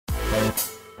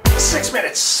6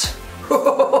 minutes.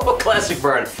 Classic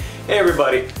Byrne. Hey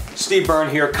everybody, Steve Byrne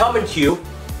here, coming to you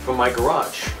from my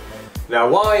garage. Now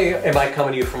why am I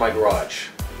coming to you from my garage?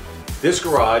 This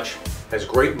garage has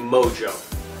great mojo,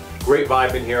 great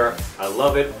vibe in here. I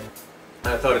love it.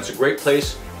 I thought it's a great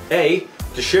place, A,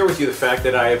 to share with you the fact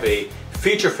that I have a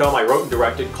feature film I wrote and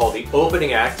directed called The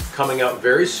Opening Act, coming out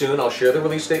very soon. I'll share the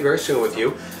release date very soon with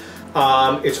you.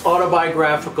 It's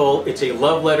autobiographical. It's a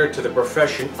love letter to the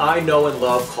profession I know and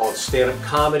love called stand-up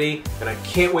comedy, and I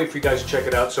can't wait for you guys to check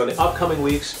it out. So in the upcoming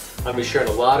weeks, I'm going to be sharing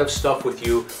a lot of stuff with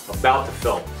you about the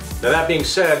film. Now that being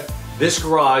said, this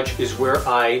garage is where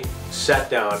I sat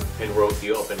down and wrote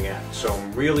the opening act. So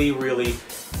I'm really, really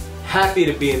happy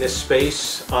to be in this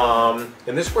space, and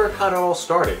this is where it kind of all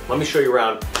started. Let me show you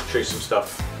around, show you some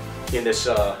stuff in this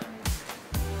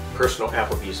personal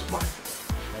Applebee's of mine.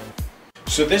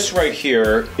 So this right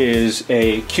here is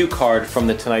a cue card from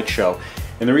The Tonight Show,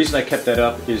 and the reason I kept that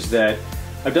up is that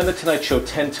I've done The Tonight Show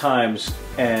 10 times,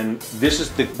 and this is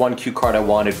the one cue card I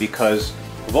wanted because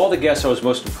of all the guests I was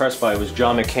most impressed by was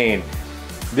John McCain.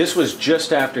 This was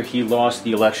just after he lost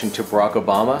the election to Barack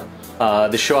Obama.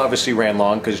 The show obviously ran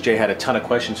long because Jay had a ton of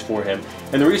questions for him.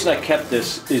 And the reason I kept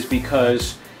this is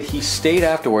because he stayed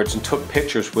afterwards and took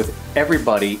pictures with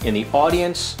everybody in the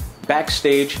audience,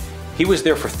 backstage. He was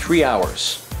there for 3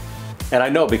 hours. And I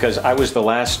know because I was the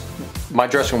last, my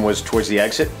dressing room was towards the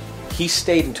exit. He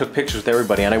stayed and took pictures with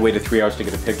everybody, and I waited 3 hours to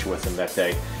get a picture with him that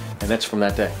day. And that's from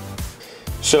that day.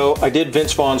 So I did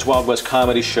Vince Vaughn's Wild West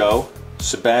Comedy Show.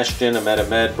 Sebastian,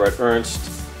 Ahmed, Brett Ernst,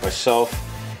 myself.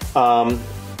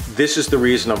 This is the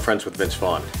reason I'm friends with Vince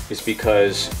Vaughn, is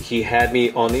because he had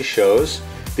me on these shows.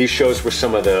 These shows were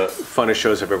some of the funnest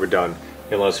shows I've ever done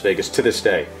in Las Vegas to this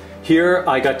day. Here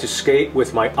I got to skate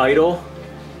with my idol,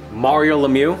 Mario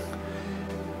Lemieux.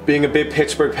 Being a big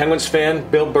Pittsburgh Penguins fan,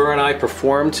 Bill Burr and I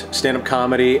performed stand-up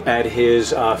comedy at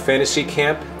his fantasy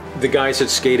camp. The guys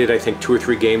had skated, I think, 2 or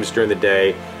 3 games during the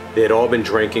day. They had all been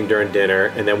drinking during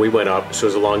dinner, and then we went up, so it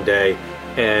was a long day.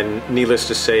 And needless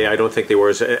to say, I don't think they were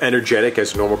as energetic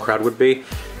as a normal crowd would be.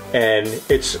 And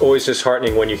it's always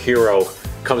disheartening when your hero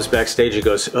comes backstage and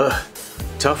goes, "Ugh,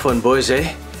 tough one, boys,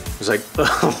 eh?" It's like,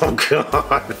 oh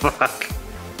God, fuck.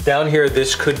 Down here,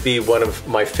 this could be one of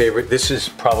my favorite, this is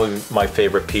probably my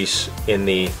favorite piece in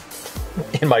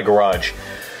my garage.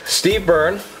 Steve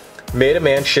Byrne made a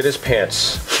man shit his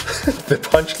pants. The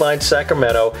Punchline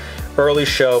Sacramento, early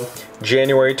show,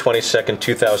 January 22nd,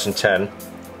 2010.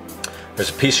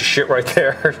 There's a piece of shit right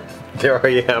there. There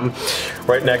I am,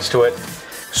 right next to it.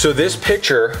 So this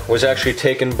picture was actually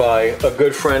taken by a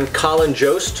good friend, Colin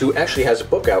Jost, who actually has a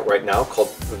book out right now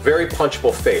called Very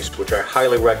Punchable Face, which I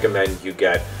highly recommend you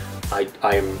get.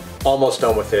 I'm almost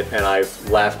done with it, and I've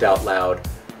laughed out loud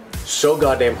so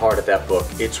goddamn hard at that book.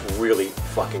 It's really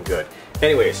fucking good.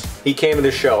 Anyways, he came to the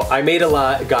show. I made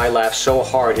a guy laugh so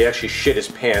hard he actually shit his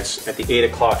pants at the 8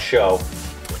 o'clock show.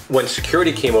 When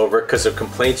security came over, because of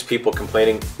complaints, people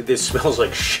complaining, this smells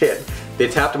like shit, they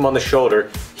tapped him on the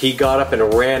shoulder. He got up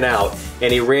and ran out,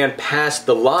 and he ran past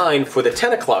the line for the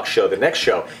 10 o'clock show, the next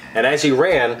show. And as he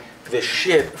ran, this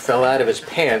shit fell out of his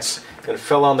pants and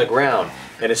fell on the ground.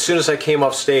 And as soon as I came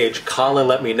off stage, Colin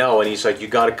let me know, and he's like, "You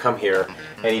gotta come here."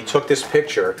 And he took this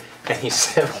picture, and he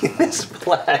sent me this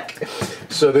plaque.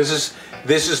 So this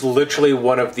is literally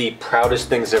one of the proudest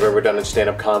things I've ever done in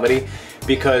stand-up comedy,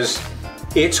 because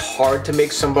it's hard to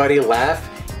make somebody laugh.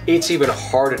 It's even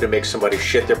harder to make somebody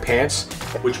shit their pants.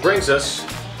 Which brings us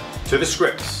to the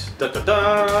script. Da, da,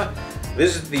 da.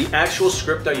 This is the actual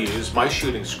script I use, my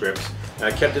shooting script, and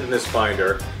I kept it in this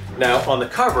binder. Now on the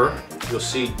cover, you'll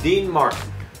see Dean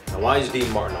Martin. Now why is Dean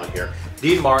Martin on here?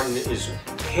 Dean Martin is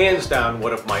hands down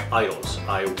one of my idols.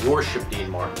 I worship Dean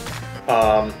Martin.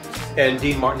 And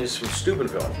Dean Martin is from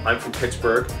Steubenville. I'm from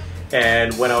Pittsburgh.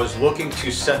 And when I was looking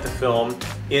to set the film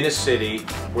in a city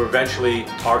where eventually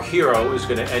our hero is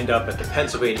going to end up at the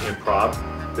Pennsylvania Improv,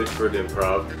 Pittsburgh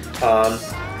Improv,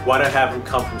 why not have him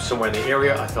come from somewhere in the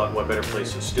area? I thought, what better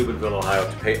place than Steubenville, Ohio,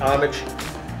 to pay homage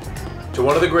to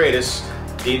one of the greatest,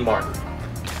 Dean Martin.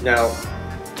 Now,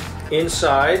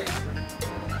 inside,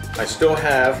 I still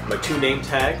have my 2 name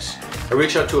tags. I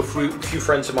reached out to a few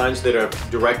friends of mine that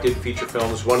have directed feature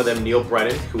films. One of them, Neil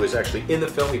Brennan, who is actually in the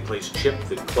film. He plays Chip,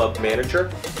 the club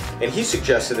manager. And he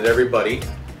suggested that everybody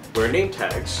wear name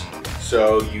tags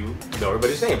so you know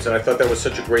everybody's names. And I thought that was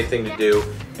such a great thing to do.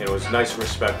 And it was nice and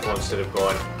respectful instead of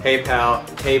going, "Hey pal,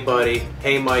 hey buddy,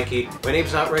 hey Mikey, my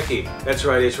name's not Ricky. That's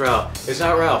right, it's Ralph. It's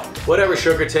not Ralph. Whatever,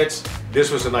 sugar tits."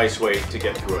 This was a nice way to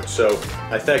get through it. So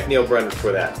I thank Neil Brennan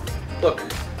for that. Look,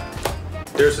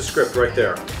 there's the script right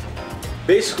there.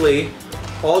 Basically,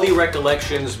 All the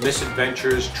recollections,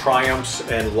 misadventures, triumphs,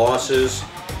 and losses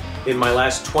in my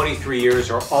last 23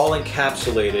 years are all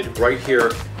encapsulated right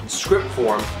here in script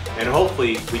form, and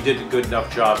hopefully we did a good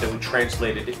enough job that we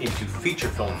translated it into feature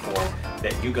film form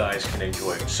that you guys can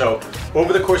enjoy. So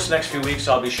over the course of the next few weeks,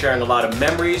 I'll be sharing a lot of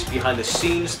memories, behind the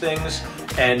scenes things,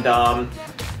 and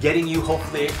getting you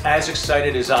hopefully as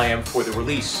excited as I am for the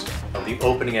release of the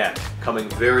opening act, coming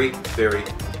very, very